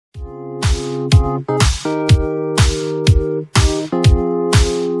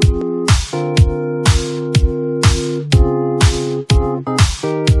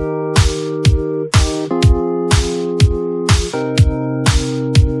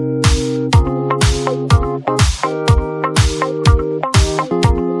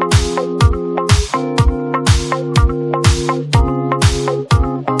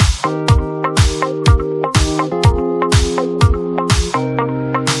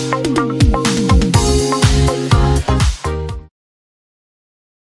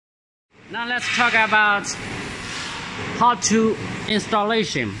Now let's talk about how to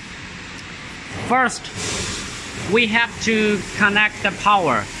installation. First, we have to connect the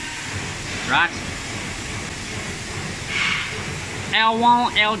power, right?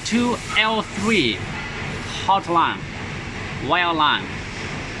 L1, L2, L3 hot line, wire line.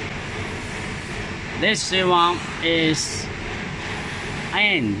 This one is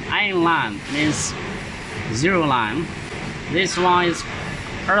iron line, means zero line. This one is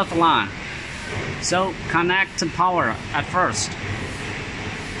earth line. So connect the power at first,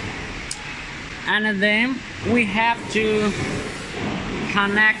 and then we have to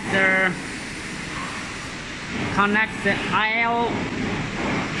connect the IL,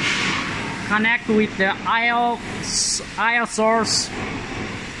 connect with the IL source,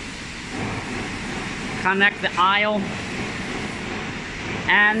 connect the IL,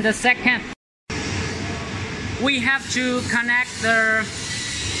 and the second we have to connect the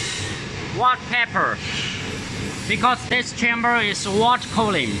water paper, because this chamber is water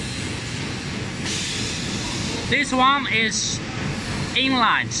cooling. This one is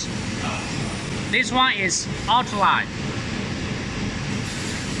inlet, this one is outlet.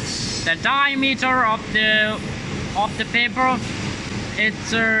 The diameter of the paper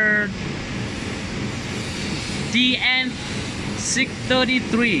is DN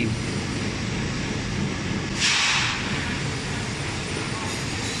 633.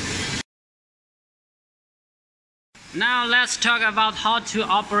 Now let's talk about how to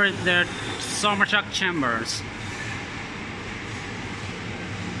operate the semiconductor chambers.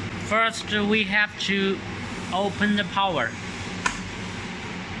 First, we have to open the power,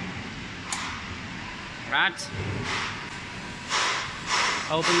 right?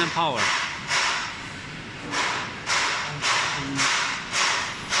 Open the power.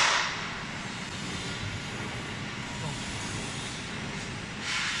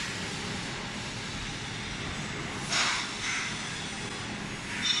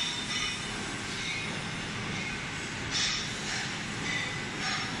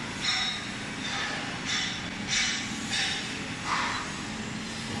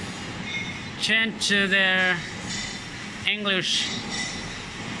 Change to the English,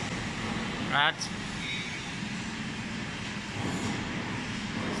 right?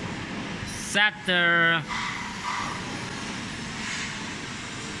 Set the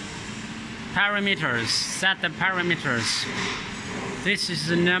parameters. Set the parameters. This is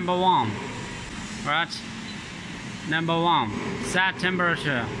the number one, right? Number one. Set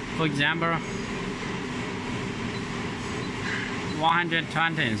temperature. For example,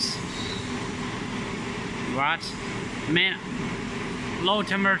 120. Right? Low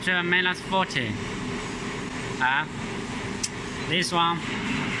temperature -40. This one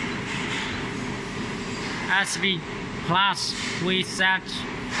SB plus, we set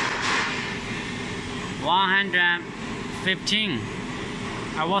 115.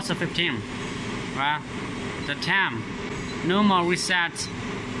 What's the 15? Right? The time. Normal we set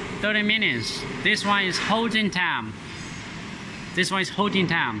 30 minutes. This one is holding time. This one is holding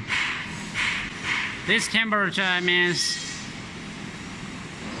time. This temperature means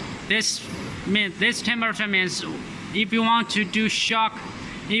this temperature means if you want to do shock,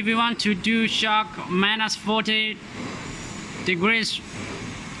 -40 degrees,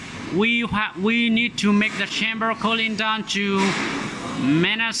 we need to make the chamber cooling down to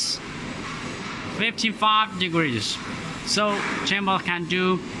 -55 degrees. So chamber can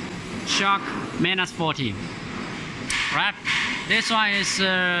do shock -40. Right? This one is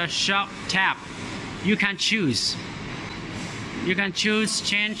a shock tap. You can choose.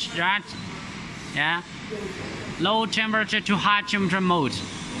 Change, right? Yeah. Low temperature to high temperature mode.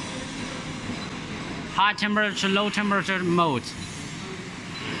 High temperature, low temperature mode.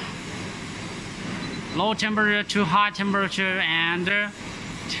 Low temperature to high temperature and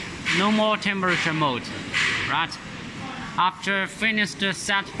normal temperature mode. Right? After finish the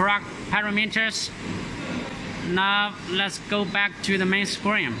set parameters, now let's go back to the main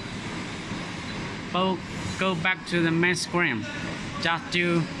screen. Go back to the main screen. Just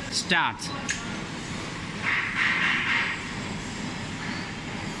do start.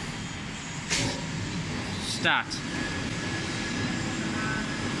 start.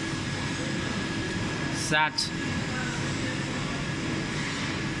 Set.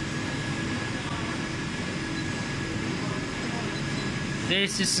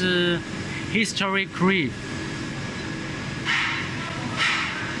 This is history creep.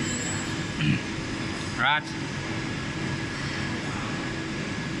 Right.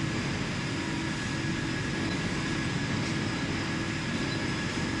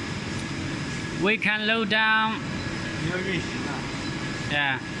 We can load down.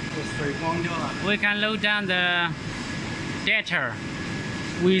 Yeah. We can load down the data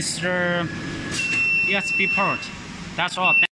with the USB port. That's all.